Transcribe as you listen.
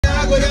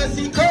just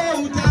see go out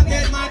and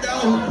get mad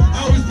out.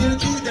 I will still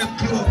keep them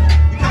close.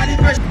 Because the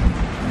pressure.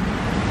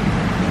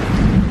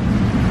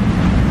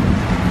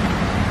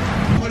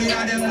 Only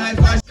on them life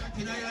was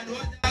shocking. I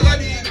know they're gonna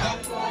be up.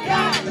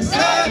 The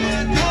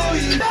sermon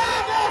going.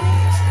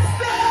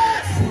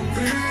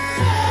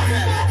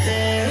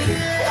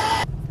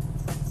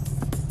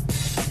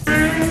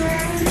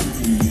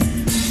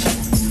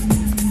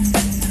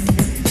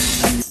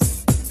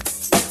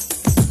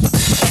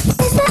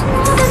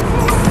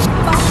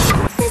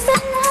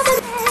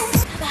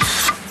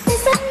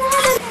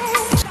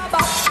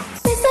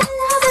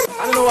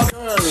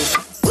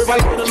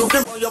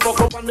 Looking for your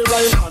buck up on the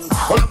right hand.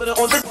 All of the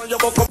hunting for your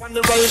buck up on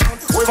the right hand.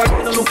 We've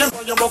been looking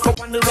for your buck up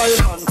on the right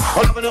hand.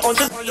 All of the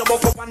hunting for your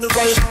buck up on the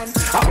right hand.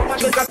 I'm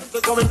not like a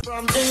sister coming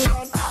from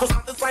England. So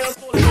satisfy us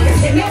fully.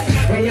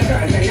 When you're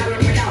dirty, you're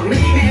looking down. Me,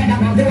 man,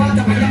 I'm the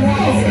water when you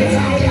want to see it.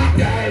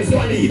 Guys,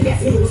 don't leave.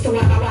 Yes, you used to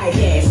want my wife.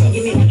 Yeah, she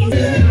give me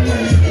the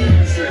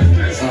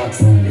talk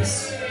from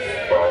this.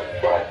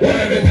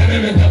 Every time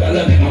I have a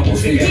love in my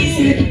pussy,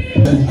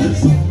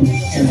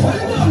 and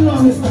what I'm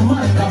on Mr.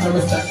 Mark, cover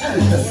Mr.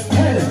 Elvis.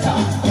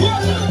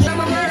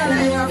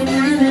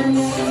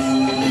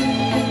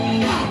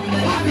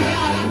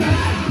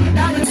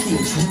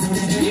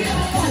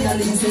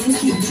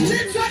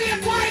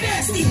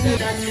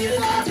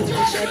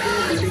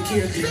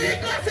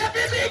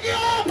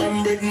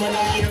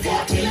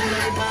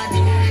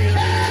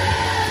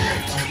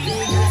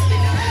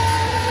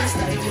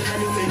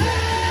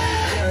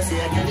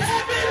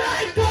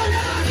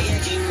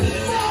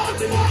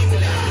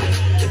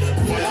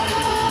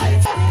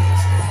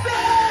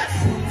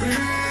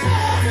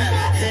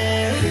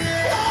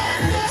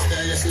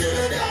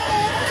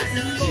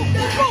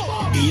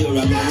 You're a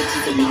man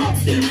with the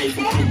minutes, then I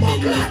put them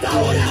like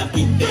all the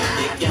big bed.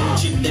 They can't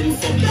cheat them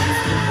from them.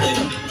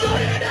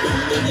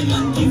 When the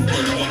man give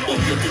them up, the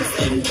kids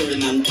them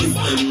turn and kiss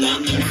them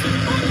like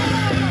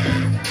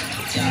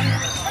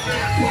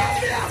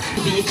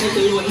be take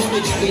the road, not the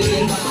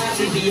juggling.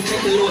 Be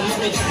take the road, not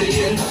the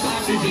juggling.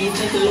 Be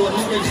take the road,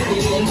 not the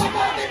juggling.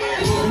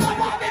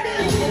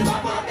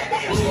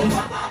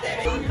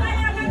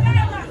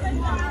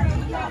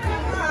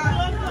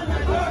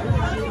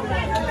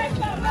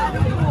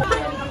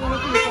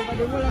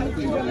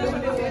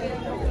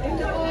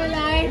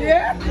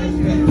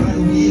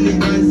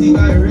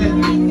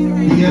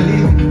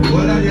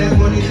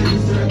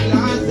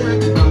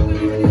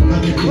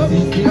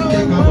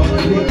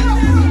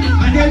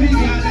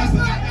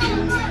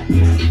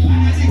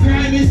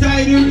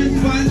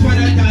 Response for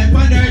the type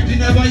of dirt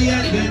never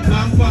yet get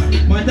pampered.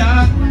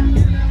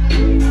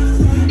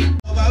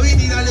 But we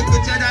need a little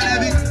cheddar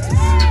of it.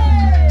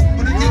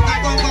 When you take a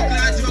bumper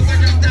class, you can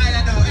just die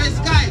now. Hey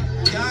Sky,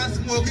 can't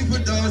smoke if you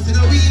don't see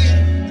the weed.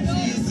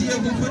 See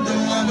if you don't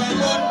have a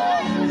gun.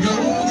 You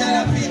get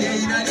a feed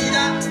in a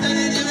leader. And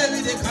anyway we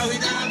take how we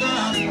don't go.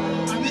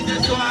 And we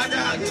just so hard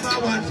to give a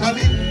one for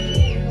me.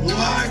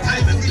 War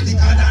time is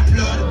critical than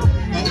blood.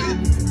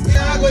 We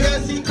are going to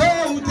see go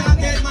out and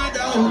get mad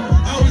out.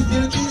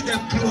 Still keep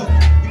them close.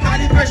 Because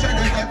the pressure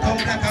doesn't come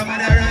like a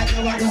mother right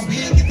now. I don't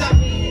make it up.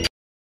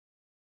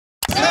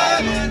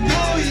 Someone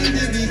going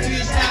to be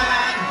switched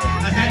on.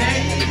 I said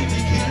I need to be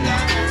killed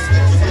on.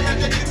 So I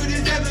can do the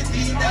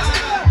 17 now.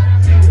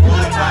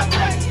 One back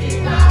my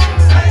team now.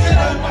 I said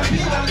I want to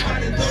be back on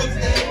the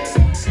Thursday.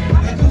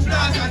 I took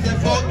stars and they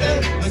fuck them.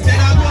 I said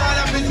I go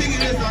all up and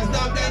singing this and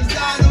stop them.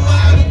 Start the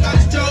war, we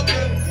can't choke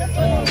them.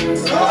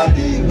 So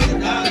deep in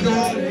that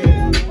zone.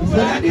 So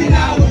that they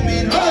now will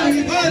mean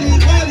holy,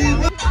 holy, holy.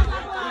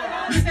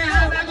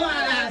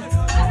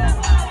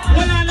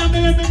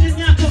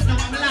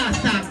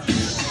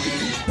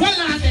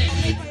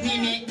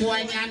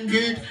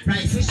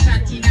 Rifle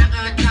shot in a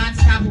heart, can't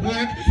stop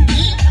work.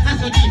 As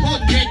so the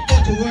 100 go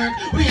to work.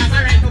 We have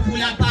a rifle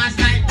full of bars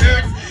like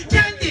birds.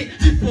 Candy,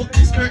 lift up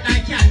the skirt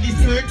like candy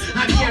skirt.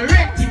 And be a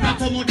red tip and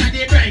come out of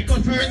the bright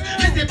cut first.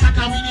 Let's say pack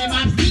a winnie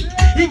map stick.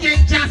 He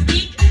get just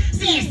stick.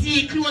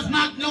 CC close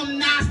magnum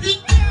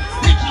nasty.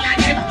 Mickey and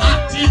them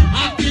active,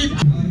 active.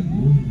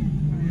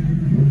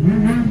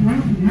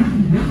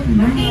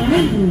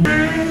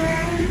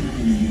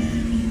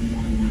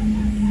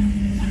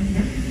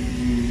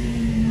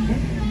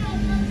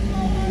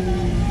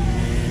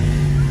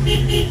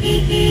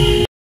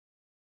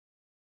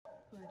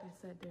 Like I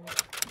said, there's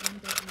one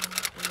bedroom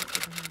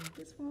behind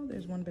this wall,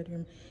 there's one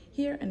bedroom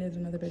here, and there's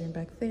another bedroom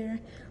back there.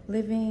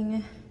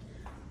 Living,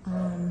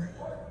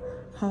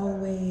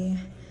 hallway,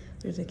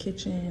 there's a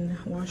kitchen,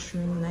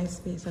 washroom, nice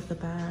space at the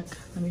back.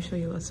 Let me show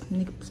you a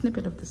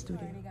snippet of the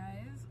studio. Alrighty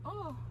guys,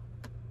 oh,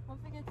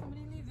 don't forget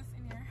somebody leave this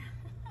in here.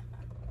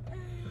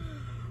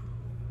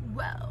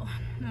 Well,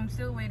 I'm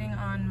still waiting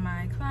on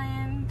my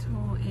client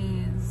who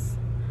is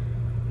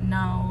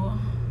now,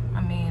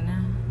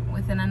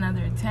 within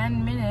another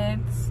 10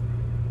 minutes,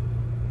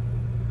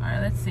 or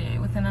let's say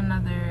within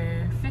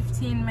another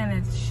 15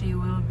 minutes, she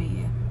will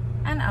be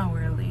an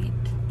hour late.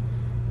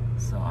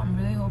 So I'm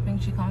really hoping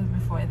she comes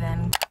before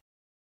then,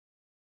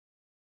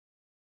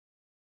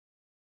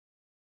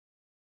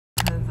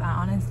 because I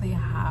honestly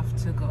have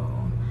to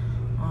go.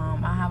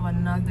 I have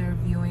another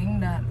viewing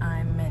that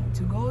I'm meant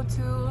to go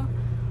to,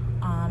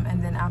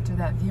 and then after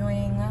that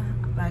viewing,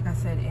 like I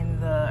said in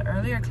the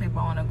earlier clip,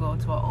 I want to go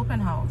to an open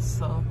house.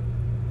 So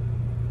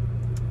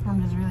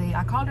I'm just really,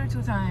 I called her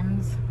 2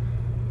 times,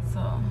 so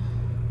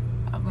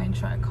I'm going to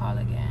try to call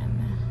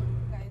again.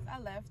 Guys, I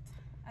left.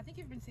 I think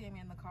you've been seeing me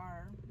in the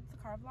car. It's a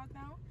car vlog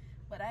now,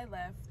 but I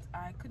left.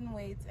 I couldn't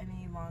wait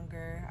any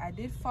longer. I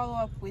did follow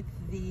up with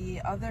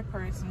the other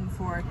person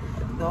for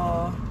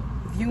the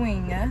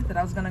viewing that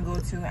I was gonna go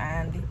to,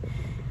 and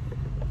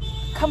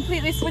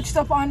completely switched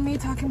up on me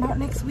talking about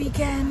next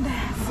weekend.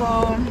 So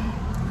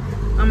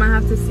I'm gonna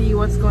have to see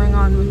what's going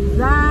on with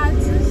that.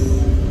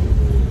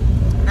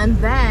 And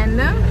then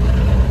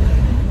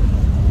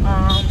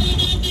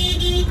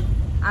I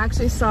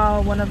actually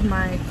saw one of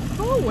my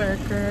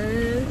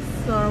co-workers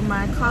or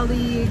my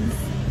colleagues,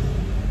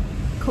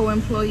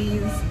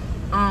 co-employees,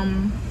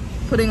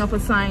 putting up a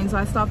sign. So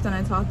I stopped and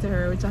I talked to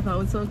her, which I thought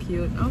was so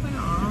cute. I was like,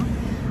 aw.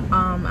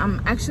 I'm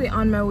actually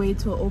on my way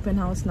to an open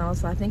house now,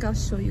 so I think I'll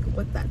show you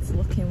what that's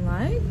looking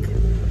like.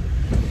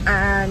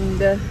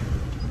 And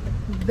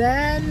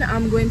then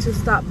I'm going to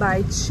stop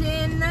by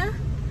Chin.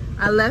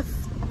 I left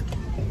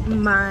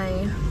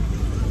my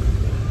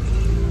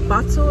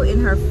bottle in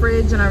her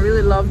fridge, and I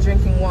really love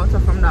drinking water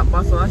from that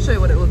bottle. I'll show you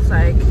what it looks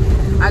like.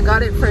 I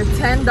got it for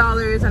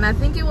 $10, and I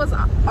think it was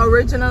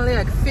originally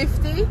like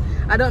 $50.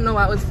 I don't know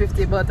why it was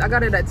 $50, but I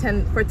got it at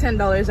for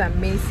 $10 at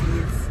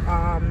Macy's.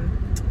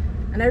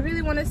 And I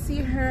really want to see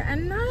her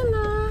and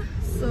Nyla,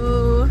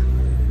 so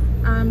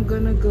I'm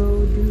gonna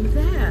go do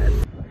that.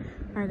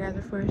 Alright guys,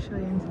 before I show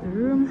you into the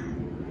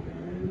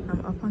room,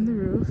 I'm up on the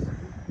roof,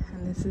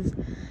 and this is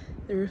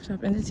the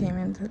rooftop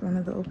entertainment at one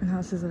of the open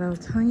houses that I was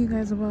telling you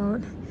guys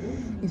about.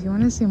 If you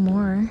want to see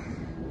more,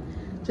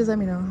 just let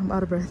me know. I'm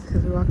out of breath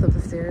because we walked up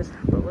the stairs,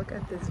 but look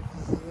at this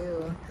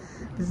view.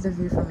 This is the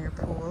view from your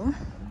pool.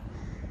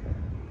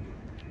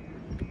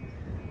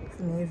 It's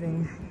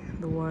amazing.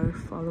 The water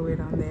all the way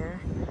down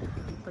there,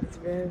 but it's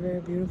very,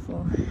 very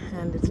beautiful,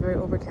 and it's very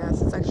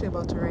overcast. It's actually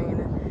about to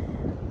rain,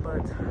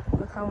 but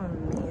look how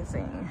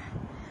amazing.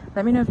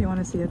 Let me know if you want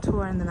to see a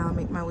tour, and then I'll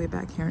make my way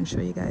back here and show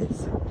you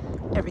guys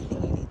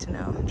everything you need to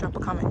know. Drop a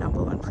comment down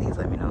below and please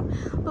let me know.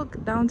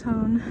 Look,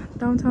 downtown,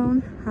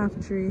 half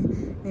a tree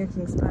near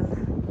Kingston.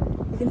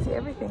 You can see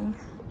everything.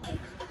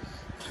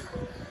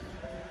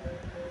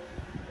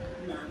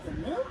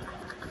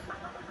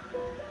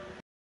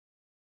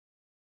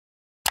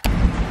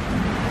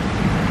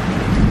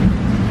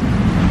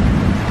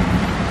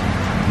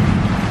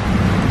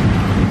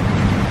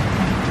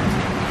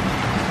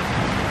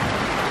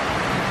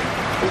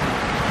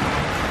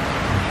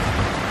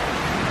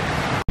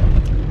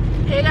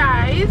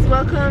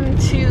 Welcome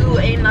to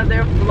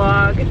another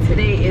vlog.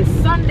 Today is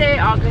Sunday,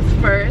 August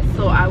 1st,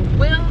 so I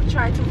will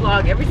try to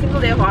vlog every single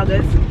day of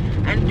August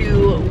and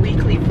do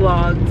weekly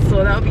vlogs.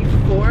 So that'll be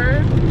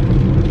 4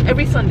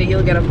 every Sunday.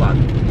 You'll get a vlog.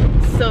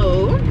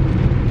 So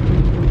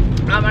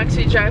I'm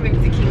actually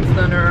driving to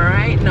Kingston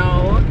right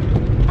now.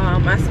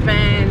 I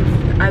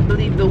spent, I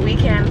believe, the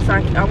weekend. So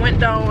I went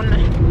down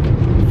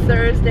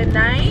Thursday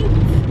night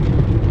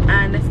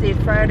and I stayed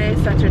Friday,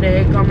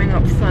 Saturday, coming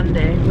up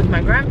Sunday with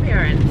my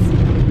grandparents.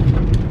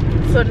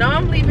 So now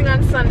I'm leaving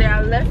on Sunday.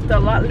 I left a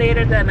lot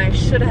later than I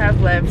should have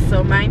left.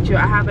 So mind you,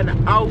 I have an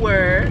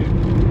hour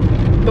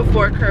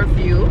before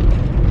curfew.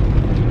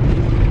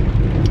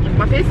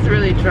 My face is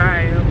really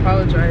dry. I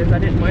apologize. I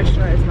didn't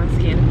moisturize my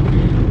skin.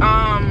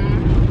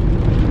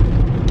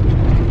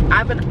 I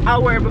have an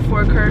hour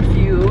before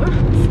curfew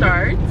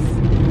starts,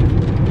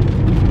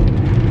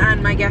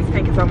 and my gas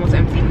tank is almost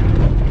empty.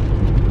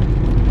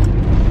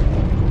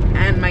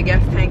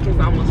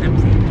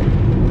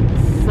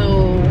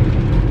 So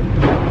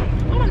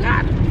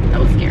God, that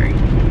was scary.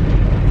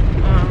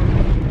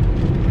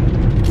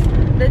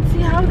 Let's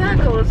see how that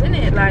goes,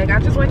 innit? Like, I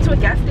just went to a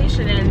gas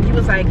station and he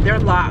was like, they're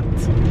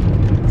locked.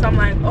 So I'm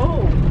like,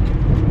 oh.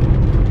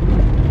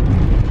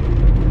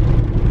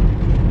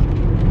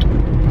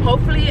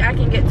 Hopefully I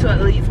can get to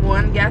at least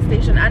one gas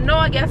station. I know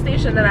a gas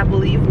station that I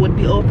believe would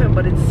be open,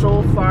 but it's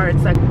so far.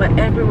 It's like, but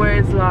everywhere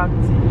is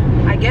locked.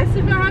 I guess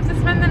if I have to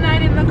spend the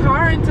night in the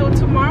car until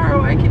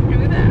tomorrow, I can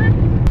do that.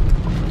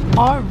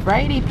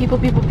 Alrighty,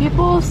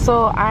 people,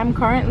 so I'm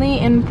currently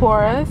in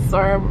Porus,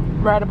 or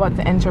right about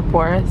to enter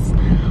Porus.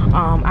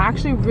 I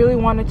actually really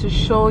wanted to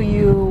show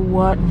you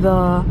what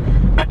the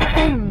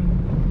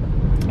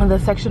the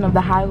section of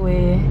the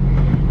highway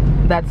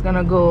that's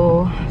gonna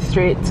go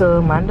straight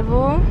to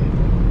Mandeville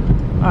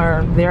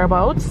or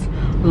thereabouts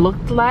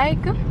looked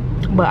like,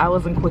 but I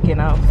wasn't quick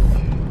enough.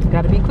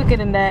 Gotta be quicker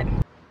than that.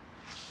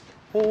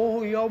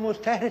 Oh, you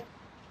almost had it.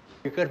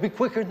 You gotta be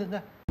quicker than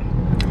that.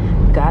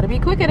 Gotta be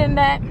quicker than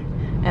that,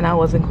 and I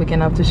wasn't quick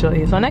enough to show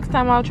you. So next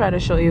time I'll try to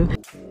show you.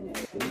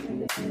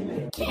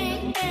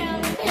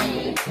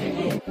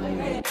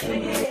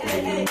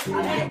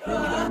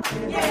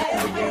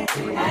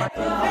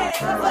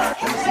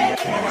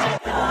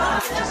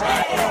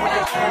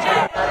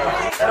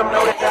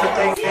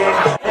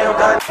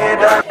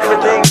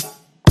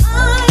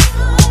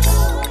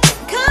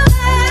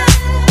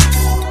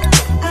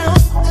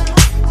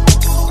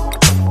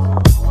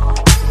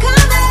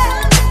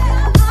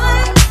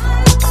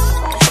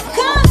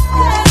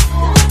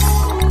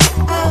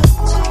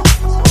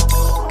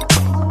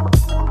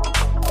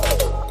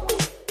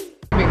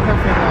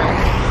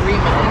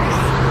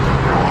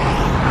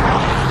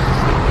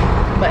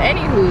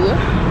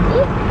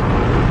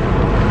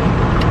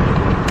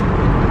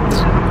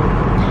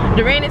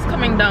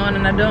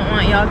 I don't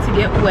want y'all to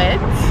get wet.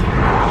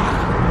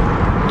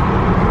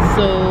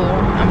 So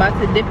I'm about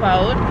to dip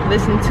out,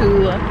 listen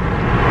to a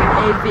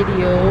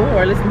video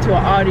or listen to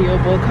an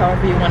audiobook,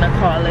 however you want to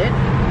call it.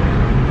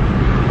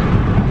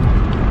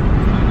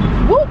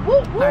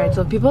 Alright,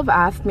 so people have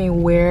asked me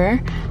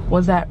where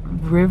was that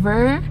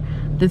river.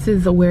 This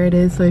is where it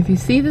is. So if you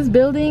see this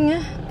building,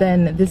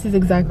 then this is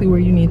exactly where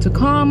you need to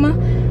come.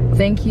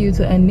 Thank you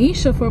to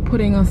Anisha for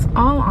putting us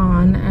all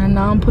on, and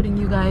now I'm putting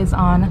you guys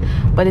on,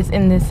 but it's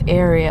in this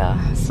area.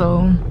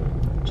 So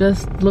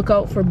just look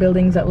out for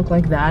buildings that look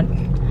like that.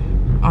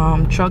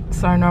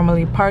 Trucks are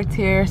normally parked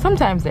here.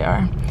 Sometimes they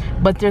are,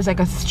 but there's like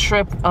a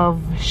strip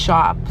of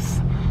shops.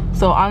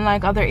 So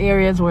unlike other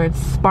areas where it's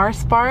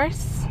sparse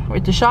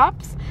with the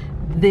shops,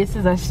 this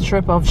is a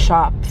strip of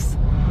shops.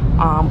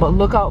 But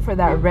look out for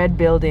that red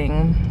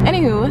building.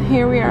 Anywho,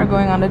 here we are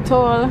going on the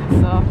toll.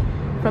 So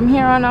from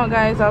here on out,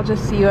 guys, I'll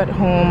just see you at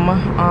home.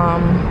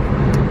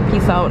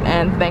 Peace out,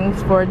 and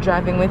thanks for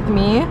driving with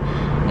me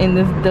in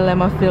this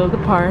dilemma-filled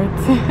part.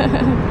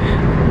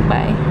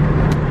 Bye.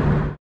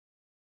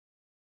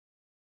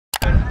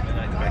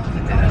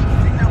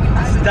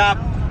 Stop.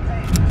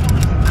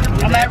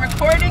 Am I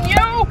recording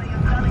you?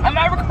 Am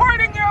I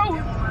recording you?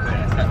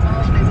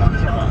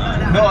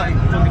 No, I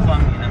focus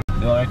on me.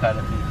 No, I can't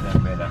see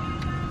them better.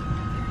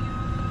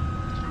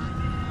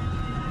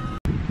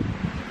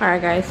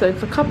 Alright guys, so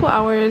it's a couple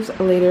hours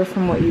later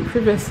from what you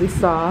previously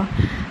saw.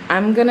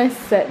 I'm gonna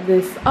set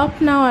this up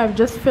now. I've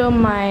just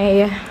filmed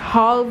my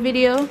haul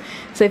video,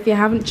 so if you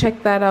haven't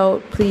checked that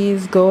out,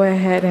 please go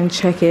ahead and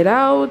check it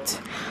out.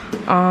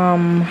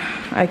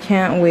 I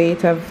can't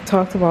wait. I've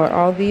talked about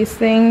all these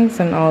things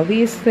and all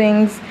these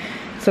things,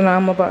 so now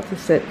I'm about to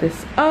set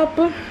this up.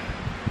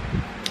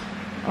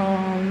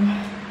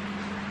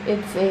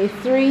 It's a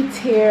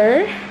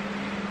 3-tier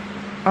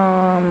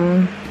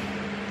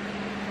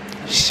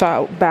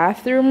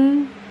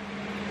bathroom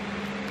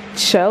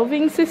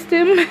shelving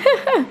system.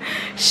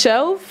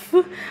 Shelf,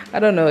 I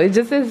don't know, it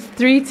just says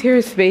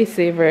 3-tier space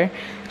saver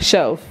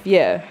shelf.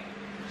 Yeah,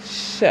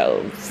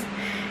 shelves.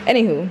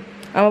 Anywho,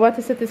 I'm about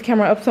to set this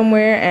camera up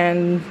somewhere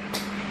and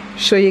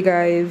show you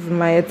guys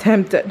my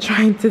attempt at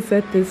trying to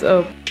set this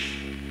up.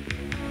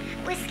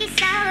 Whiskey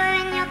sour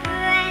in your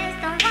breath,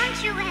 don't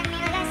want you any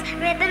less.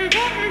 Ribbon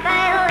bitten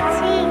by your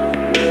teeth.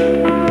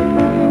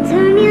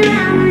 Turn me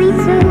around, me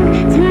too.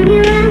 Turn me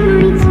around,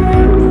 me too.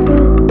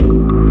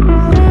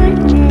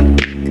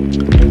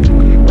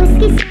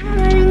 Whiskey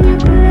sour in your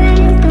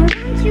breath, don't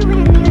want you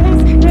any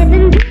less.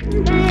 Ribbon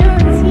bitten by your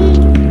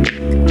teeth.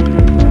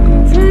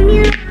 Turn me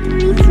around,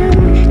 me too.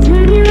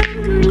 Turn me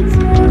around, me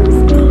too.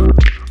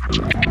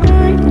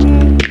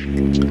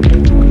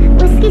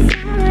 Whiskey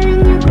sour in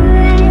your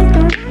breath,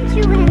 don't want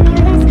you any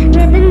less.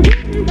 Ribbon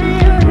bitten by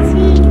your teeth.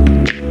 Turn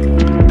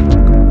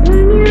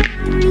me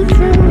around, me too.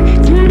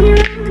 Turn me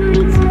around, me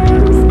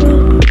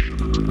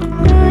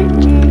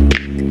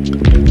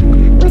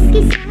too.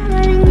 Whiskey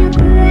sour in your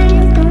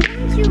breath, don't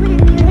want you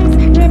any less.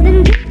 Ribbon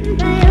bitten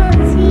by your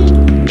teeth.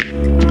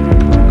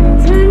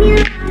 Turn me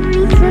around,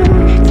 me too.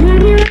 Turn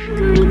me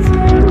around, me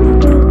too.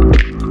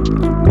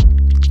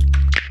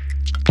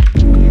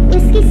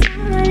 Whiskey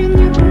sour in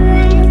your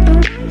breath,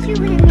 don't want you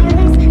any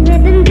less.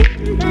 Ribbon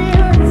bitten by your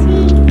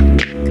teeth.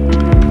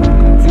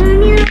 Turn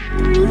me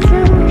around, me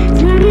too.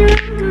 Turn me around,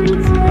 me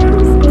too.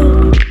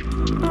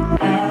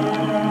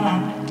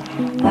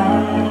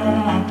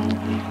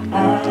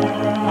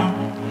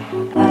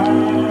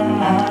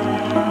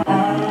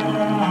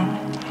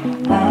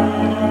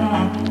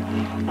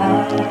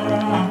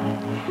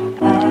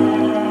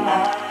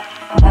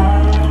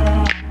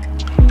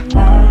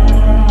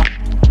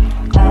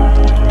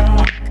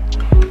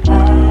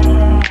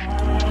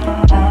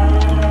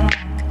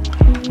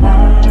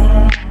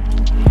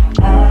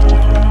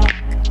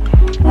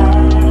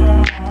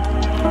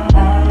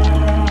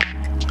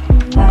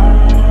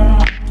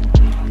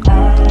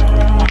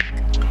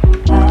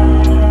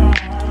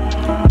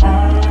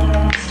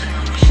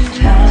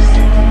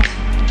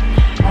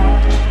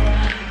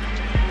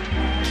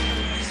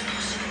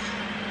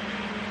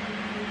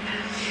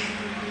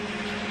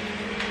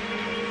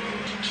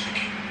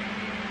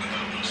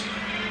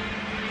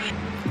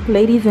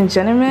 Ladies and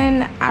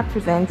gentlemen, I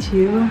present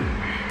you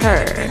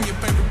her.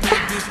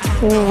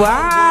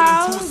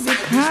 Wow,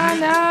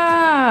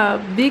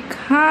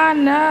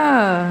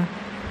 Bicana.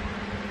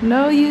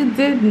 No, you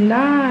did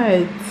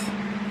not.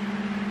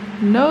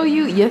 No,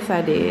 you, yes,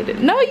 I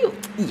did. No, you,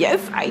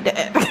 yes, I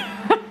did.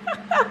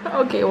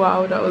 Okay,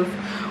 wow, that was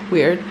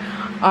weird.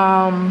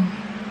 Guys,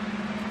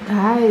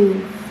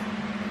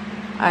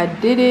 I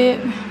did it.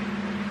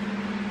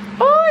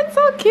 Oh, it's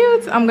so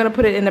cute. I'm gonna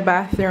put it in the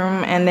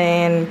bathroom and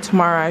then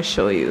tomorrow I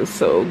show you.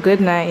 So good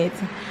night.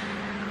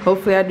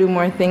 Hopefully I do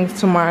more things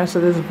tomorrow so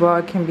this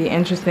vlog can be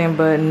interesting,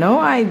 but no,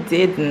 I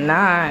did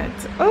not.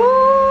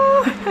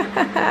 Oh,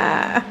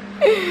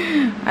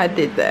 I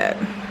did that.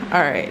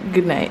 All right,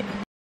 good night.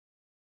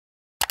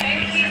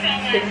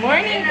 Good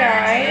morning,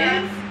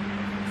 guys.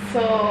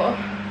 So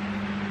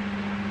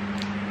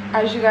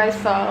as you guys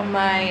saw,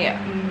 my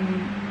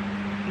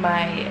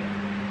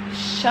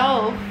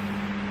shelf,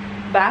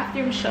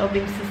 bathroom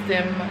shelving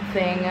system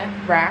thing,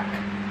 rack,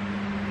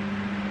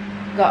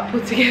 got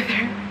put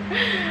together.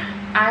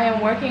 I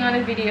am working on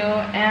a video,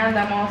 and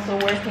I'm also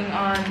working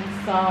on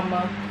some,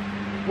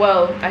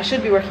 well, I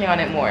should be working on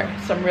it more,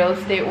 some real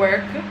estate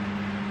work.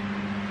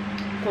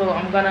 So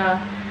I'm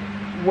gonna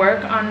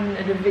work on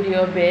the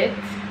video a bit.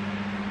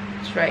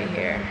 It's right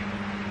here.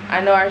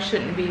 I know I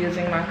shouldn't be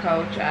using my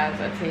couch as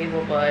a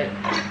table, but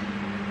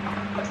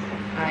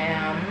I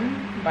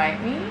am.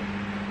 Bite me.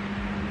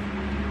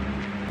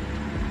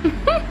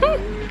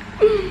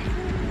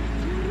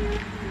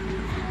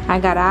 I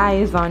got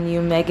eyes on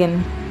you,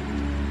 Megan.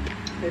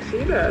 I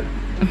see that.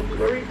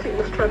 What do you think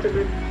was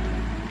strategy?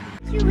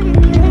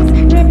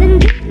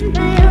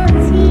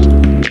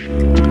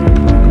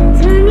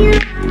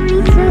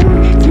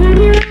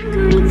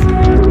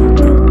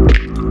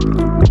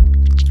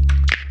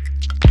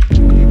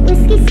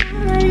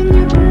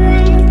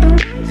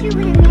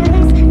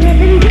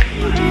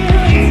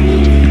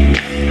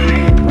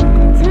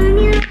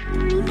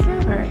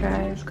 Alright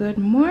guys, good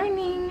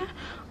morning.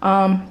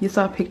 You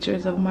saw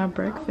pictures of my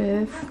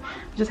breakfast.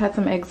 Just had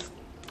some eggs.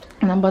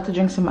 And I'm about to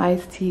drink some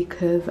iced tea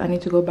because I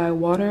need to go buy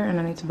water and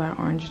I need to buy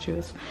orange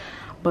juice.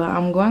 But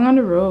I'm going on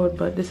the road,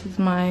 but this is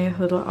my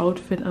little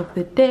outfit of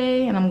the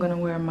day. And I'm going to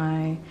wear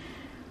my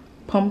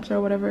pumps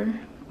or whatever,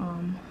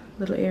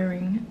 little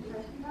earring.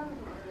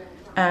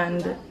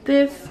 And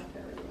this,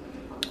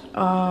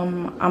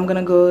 I'm going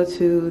to go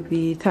to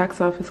the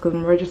tax office because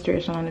my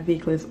registration on the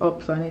vehicle is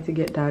up. So I need to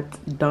get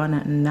that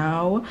done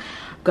now.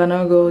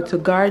 Gonna go to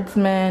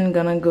Guardsman,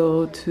 gonna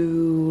go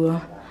to...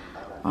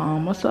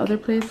 what's the other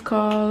place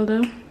called?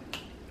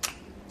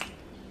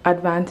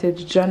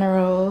 Advantage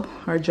General,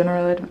 or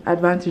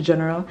Advantage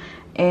General,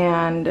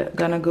 and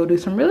gonna go do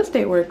some real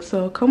estate work.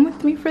 So come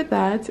with me for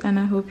that, and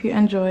I hope you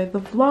enjoy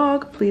the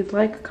vlog. Please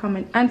like,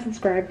 comment, and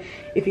subscribe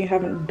if you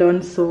haven't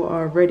done so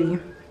already.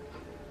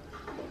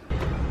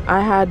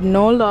 I had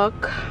no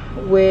luck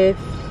with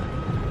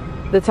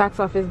the tax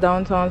office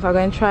downtown, so I'm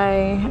gonna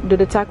try do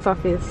the tax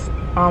office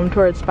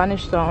towards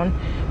Spanish Town,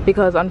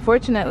 because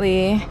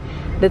unfortunately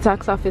the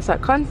tax office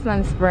at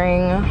Constant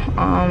Spring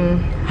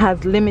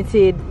has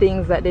limited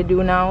things that they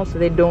do now, so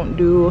they don't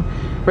do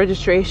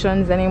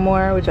registrations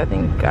anymore, which I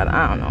think,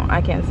 I don't know,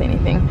 I can't say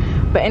anything.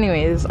 But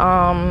anyways,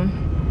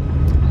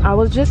 I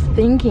was just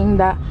thinking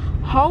that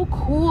how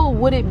cool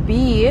would it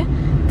be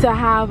to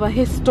have a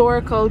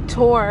historical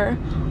tour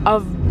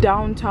of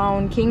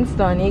downtown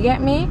Kingston? You get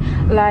me?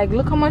 Like,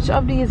 look how much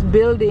of these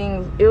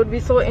buildings. It would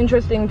be so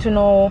interesting to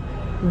know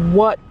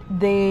what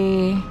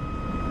they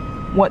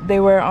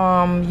were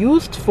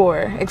used for,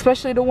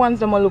 especially the ones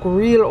that will look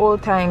real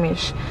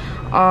old-time-ish,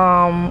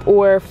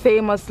 or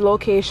famous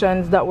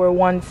locations that were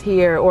once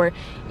here, or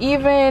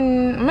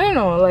even, I don't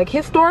know, like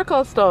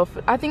historical stuff.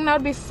 I think that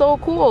would be so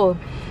cool.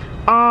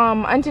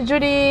 Auntie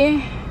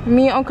Judy,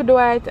 me, Uncle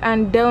Dwight,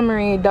 and Del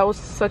Marie, that was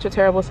such a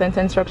terrible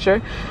sentence structure.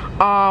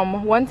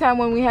 One time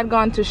when we had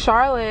gone to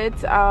Charlotte,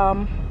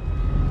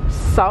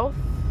 South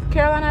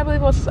Carolina, I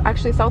believe it was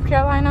actually South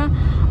Carolina,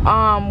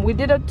 we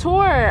did a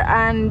tour,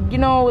 and you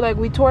know, like,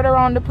 we toured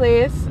around the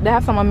place. They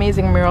have some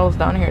amazing murals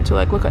down here too,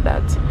 like, look at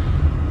that.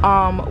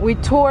 We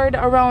toured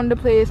around the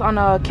place on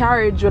a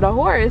carriage with a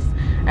horse,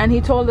 and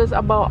he told us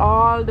about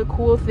all the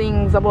cool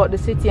things about the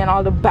city and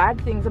all the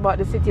bad things about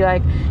the city,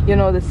 like, you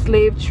know, the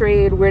slave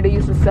trade, where they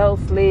used to sell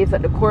slaves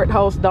at the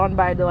courthouse down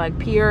by the like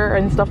pier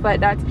and stuff like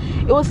that.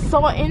 It was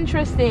so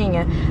interesting.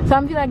 So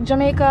I feel like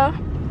Jamaica,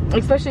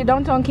 especially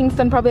downtown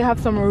Kingston, probably have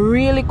some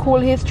really cool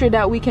history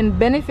that we can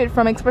benefit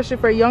from, especially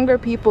for younger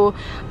people,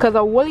 because a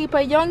whole heap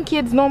of young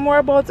kids know more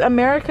about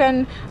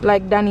American,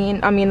 like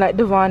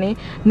Devani,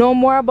 know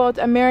more about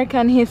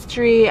American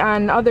history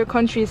and other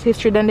countries'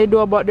 history than they do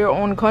about their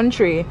own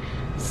country.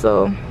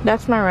 So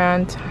that's my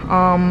rant.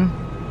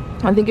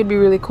 I think it'd be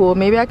really cool.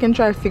 Maybe I can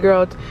try to figure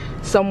out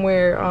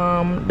somewhere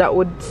that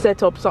would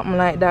set up something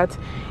like that,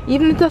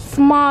 even if it's a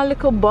small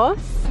little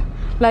bus,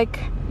 like,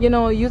 you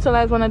know,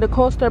 utilize one of the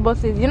coaster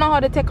buses. You know how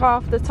they take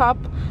off the top,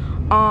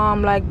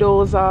 like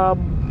those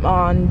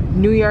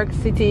New York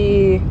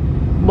City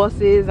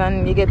buses,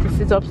 and you get to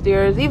sit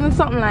upstairs, even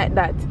something like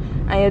that,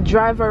 and you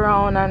drive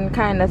around and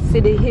kind of see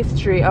the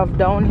history of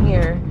down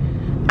here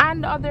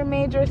and other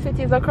major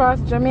cities across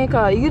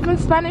Jamaica, even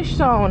Spanish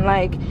Town.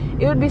 Like,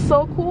 it would be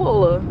so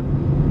cool.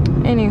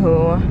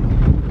 Anywho,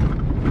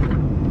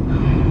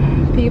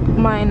 people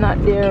might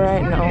not there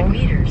right now.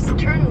 Meters,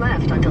 turn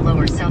left onto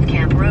Lower South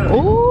Camp Road.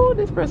 Oh,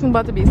 this person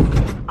about to be,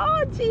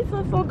 oh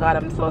Jesus, oh God,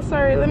 I'm so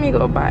sorry. Let me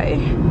go by.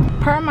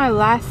 Per my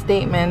last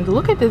statement,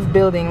 look at this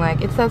building.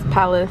 Like, it says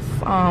palace.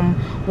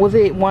 Was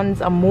it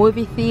once a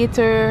movie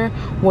theater?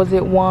 Was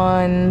it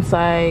once,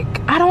 like,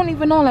 I don't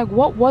even know, like,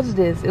 what was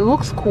this? It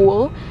looks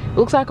cool. It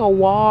looks like a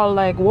wall.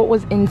 Like, what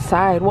was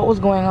inside? What was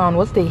going on?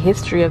 What's the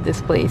history of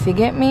this place? You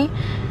get me?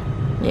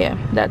 Yeah,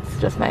 that's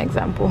just my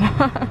example.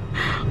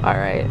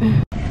 Alright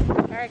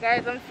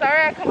guys, I'm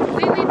sorry I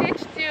completely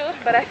ditched you,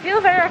 but I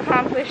feel very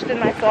accomplished in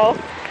myself.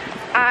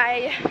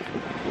 I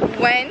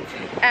went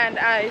and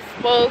I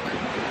spoke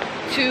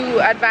to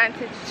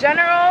Advantage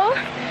General.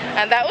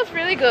 and that was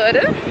really good.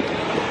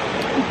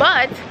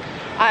 But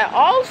I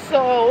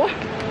also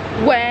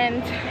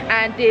went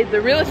and did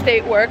the real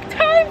estate work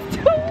times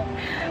 2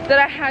 that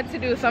I had to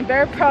do, so I'm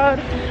very proud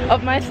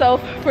of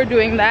myself for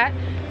doing that.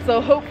 So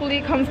hopefully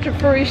it comes to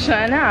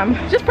fruition.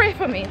 Just pray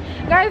for me,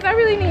 guys. I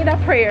really need a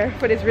prayer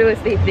for this real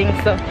estate thing,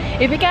 so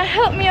if you can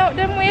help me out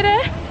them way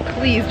there,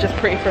 please just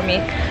pray for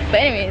me. But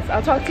anyways,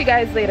 I'll talk to you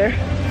guys later.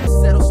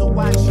 Settle, so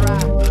why try?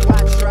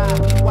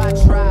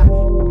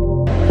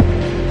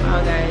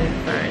 Oh guys,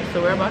 alright,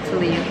 so we're about to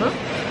leave.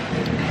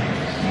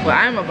 Well,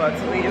 I'm about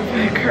to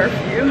leave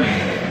curfew.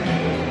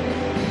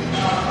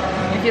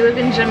 If you live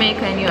in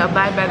Jamaica and you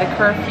abide by the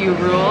curfew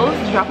rules,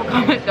 drop a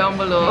comment down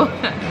below.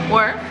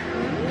 Or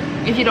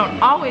if you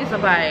don't always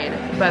abide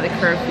by the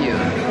curfew,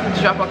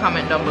 drop a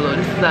comment down below.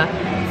 This is a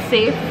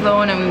safe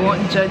zone and we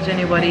won't judge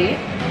anybody.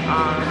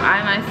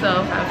 I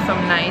myself have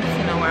some nights,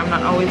 you know, where I'm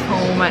not always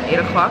home at 8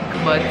 o'clock,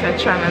 but I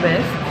try my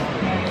best.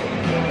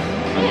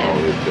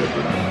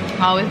 Yeah.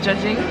 Always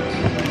judging.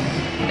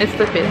 It's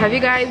stupid. Do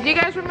you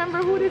guys remember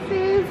who this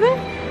is?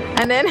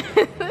 And then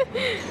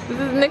this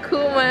is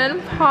Nakuma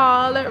and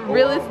Paul,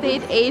 real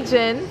estate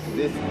agents.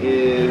 This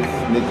is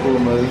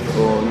Nakuma's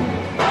own.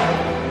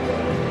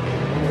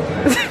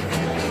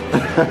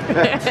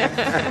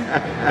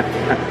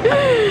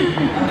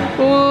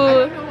 Ooh. I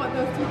don't know what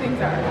those 2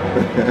 things are.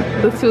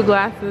 The 2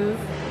 glasses.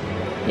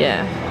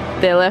 Yeah,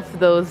 they left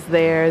those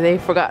there. They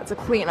forgot to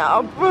clean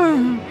up.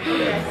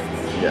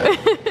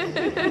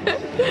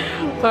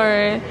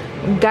 Alright,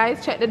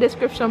 guys, check the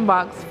description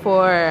box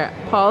for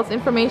Paul's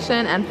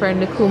information and for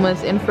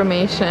Nakuma's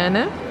information,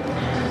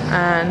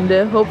 and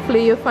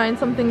hopefully you'll find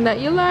something that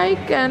you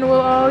like and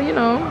we'll all, you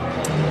know.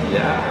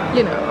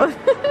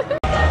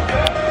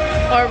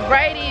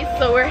 Alrighty,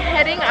 so we're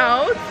heading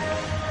out,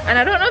 and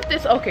I don't know if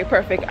this, okay,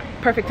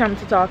 perfect time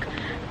to talk.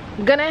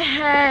 I'm gonna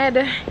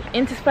head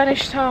into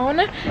Spanish Town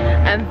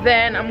and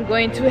then I'm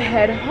going to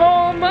head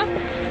home.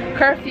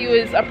 Curfew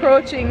is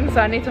approaching,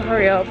 so I need to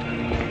hurry up.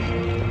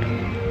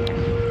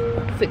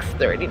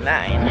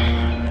 6:39.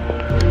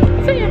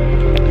 So yeah,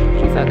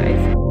 peace out,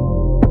 guys.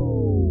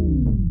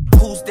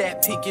 Who's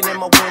that peeking in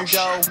my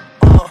window?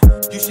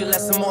 You should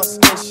let some more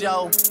skin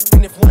show.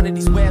 And if one of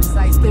these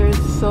websites, there's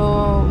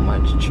so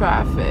much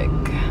traffic.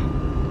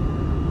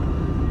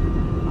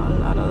 A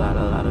lot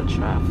of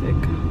traffic.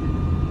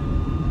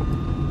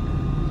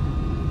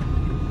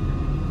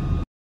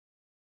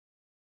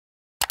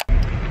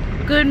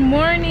 Good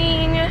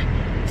morning.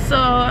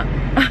 So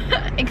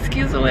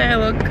excuse the way I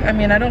look. I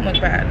mean, I don't look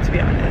bad, to be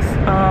honest,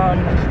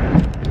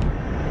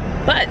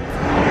 but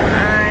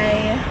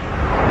I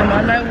am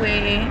on my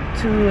way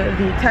to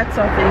the tax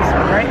office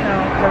right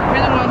now. I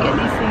really want to get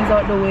these things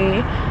out the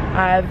way.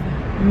 I've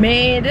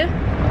made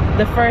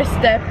the first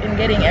step in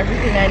getting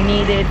everything I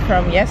needed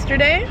from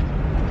yesterday,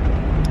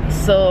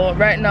 so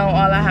right now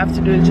all I have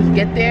to do is just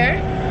get there,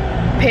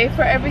 pay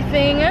for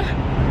everything,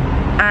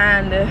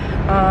 and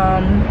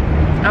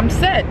I'm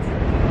set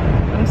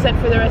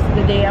for the rest of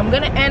the day. I'm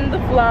gonna end the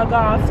vlog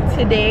off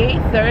today,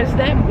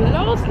 Thursday.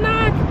 Blow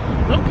snot,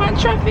 look on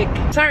traffic,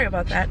 sorry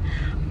about that.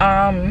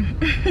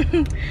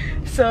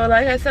 So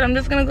like I said, I'm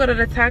just gonna go to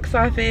the tax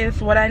office.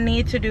 What I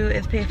need to do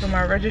is pay for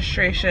my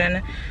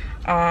registration.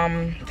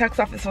 Tax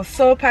office was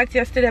so packed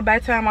yesterday by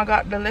the time I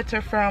got the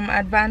letter from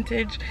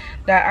Advantage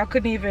that I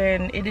couldn't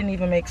even, it didn't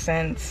even make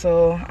sense.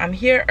 So I'm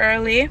here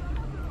early.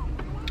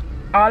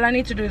 All I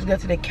need to do is go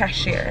to the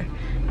cashier.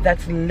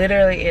 That's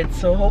literally it.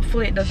 So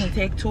hopefully it doesn't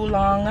take too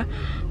long,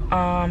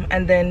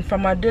 and then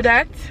from I do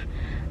that,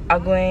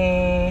 I'm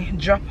going to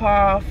drop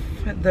off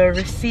the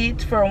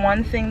receipt for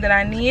one thing that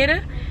I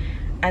need,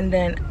 and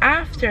then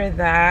after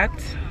that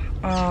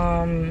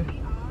I'm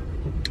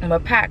gonna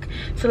pack.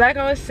 So like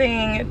I was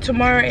saying,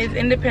 tomorrow is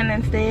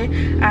Independence Day.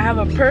 I have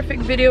a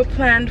perfect video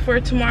planned for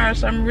tomorrow,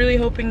 so I'm really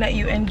hoping that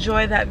you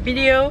enjoy that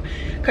video,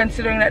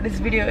 considering that this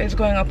video is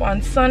going up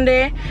on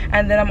Sunday.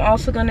 And then I'm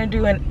also gonna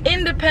do an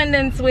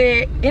Independence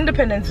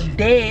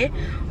Day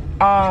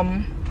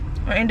or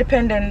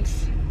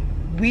Independence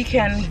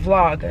weekend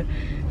vlog.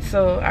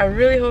 So I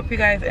really hope you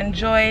guys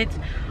enjoy it.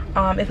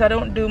 If I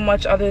don't do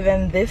much other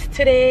than this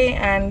today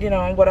and, you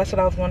know, what I said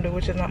I was gonna do,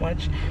 which is not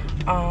much,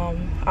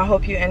 I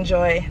hope you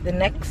enjoy the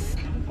next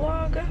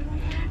vlog.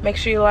 Make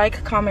sure you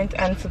like, comment,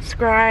 and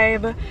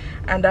subscribe.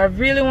 And I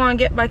really want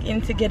to get back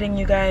into getting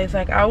you guys,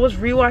 like, I was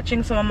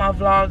rewatching some of my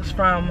vlogs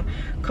from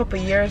a couple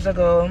years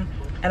ago,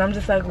 and I'm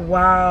just like,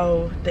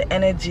 wow, the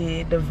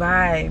energy, the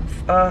vibes,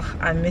 ugh,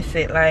 I miss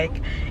it. Like,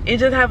 it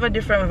just have a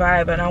different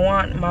vibe, and I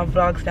want my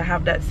vlogs to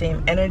have that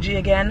same energy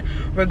again,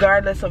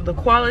 regardless of the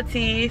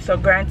quality. So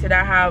granted,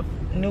 I have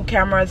new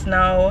cameras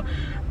now,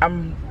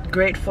 I'm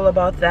grateful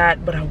about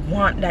that, but I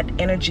want that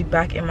energy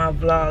back in my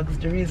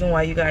vlogs, the reason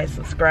why you guys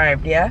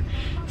subscribed. Yeah,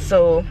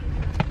 so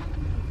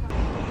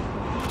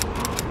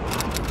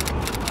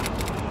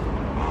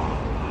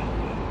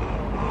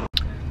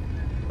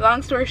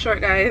long story short,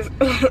 guys,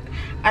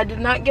 I did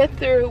not get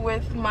through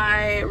with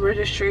my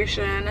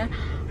registration,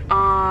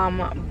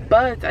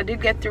 but I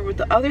did get through with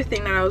the other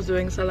thing that I was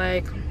doing. So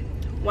like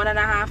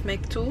 1.5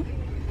 make 2.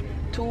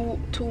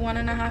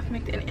 1.5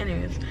 meter.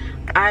 Anyways,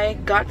 I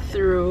got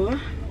through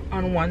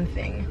on one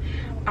thing.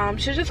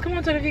 She just come out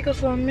of the vehicle,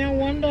 so I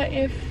wonder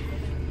if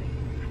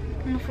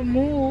I'm gonna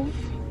move.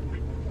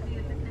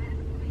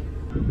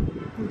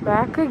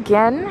 Back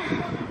again,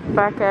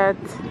 back at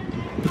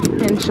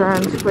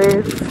insurance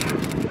place.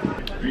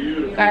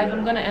 Guys,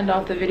 I'm gonna end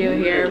off the video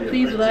here.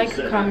 Please like,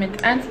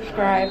 comment, and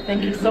subscribe.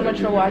 Thank you so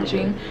much for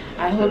watching.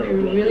 I hope you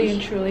really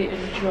and truly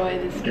enjoy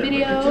this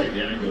video.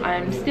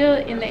 I'm still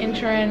in the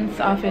insurance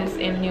office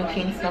in New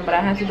Kingston, but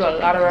I had to do a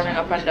lot of running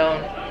up and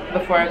down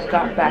before I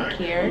got back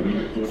here.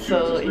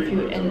 So if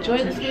you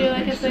enjoyed this video,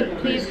 like I said,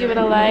 please give it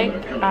a like.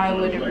 I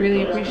would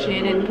really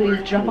appreciate it.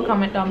 Please drop a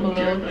comment down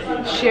below,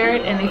 share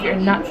it, and if you're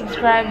not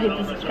subscribed, hit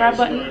the subscribe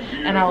button,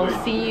 and I will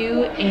see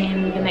you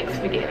in the next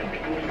video.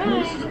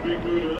 Bye.